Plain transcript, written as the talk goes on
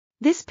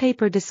This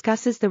paper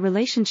discusses the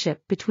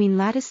relationship between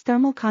lattice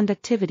thermal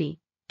conductivity,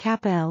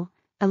 kappa L,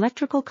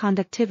 electrical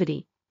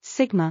conductivity,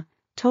 sigma,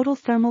 total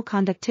thermal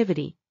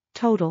conductivity,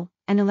 total,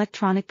 and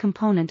electronic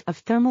component of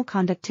thermal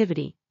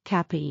conductivity,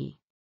 kappa E.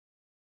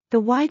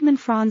 The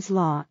Weidmann-Franz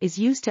law is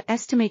used to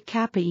estimate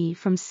kappa E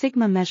from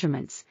sigma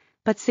measurements,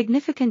 but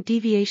significant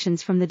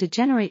deviations from the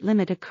degenerate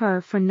limit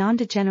occur for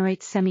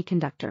non-degenerate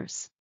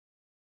semiconductors.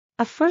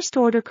 A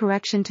first-order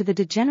correction to the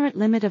degenerate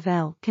limit of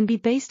L can be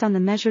based on the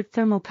measured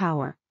thermal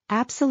power,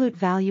 absolute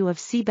value of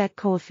Seebeck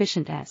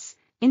coefficient S,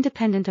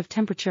 independent of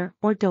temperature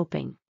or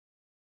doping.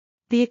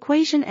 The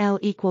equation L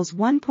equals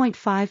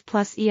 1.5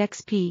 plus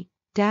exp,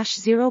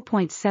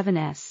 0.7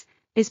 S,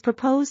 is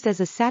proposed as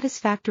a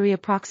satisfactory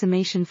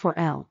approximation for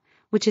L,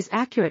 which is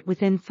accurate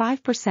within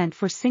 5%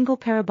 for single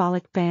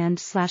parabolic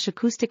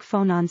band/acoustic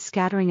phonon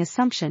scattering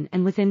assumption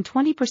and within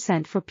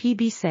 20% for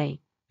PBSA,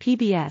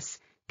 PBS,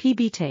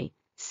 PBT,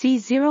 C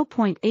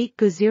 0.8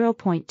 Gu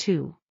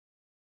 0.2.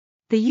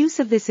 The use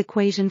of this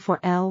equation for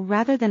L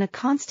rather than a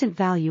constant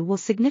value will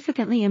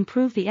significantly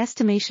improve the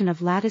estimation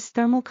of lattice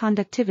thermal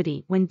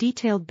conductivity when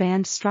detailed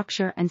band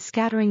structure and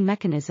scattering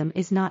mechanism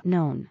is not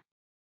known.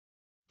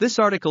 This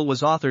article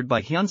was authored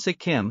by Hyun-Sik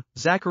Kim,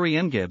 Zachary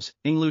M. Gibbs,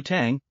 Yinglu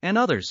Tang, and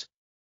others.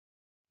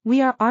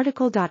 We are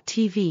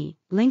RTCLTV,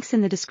 links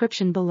in the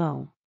description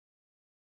below.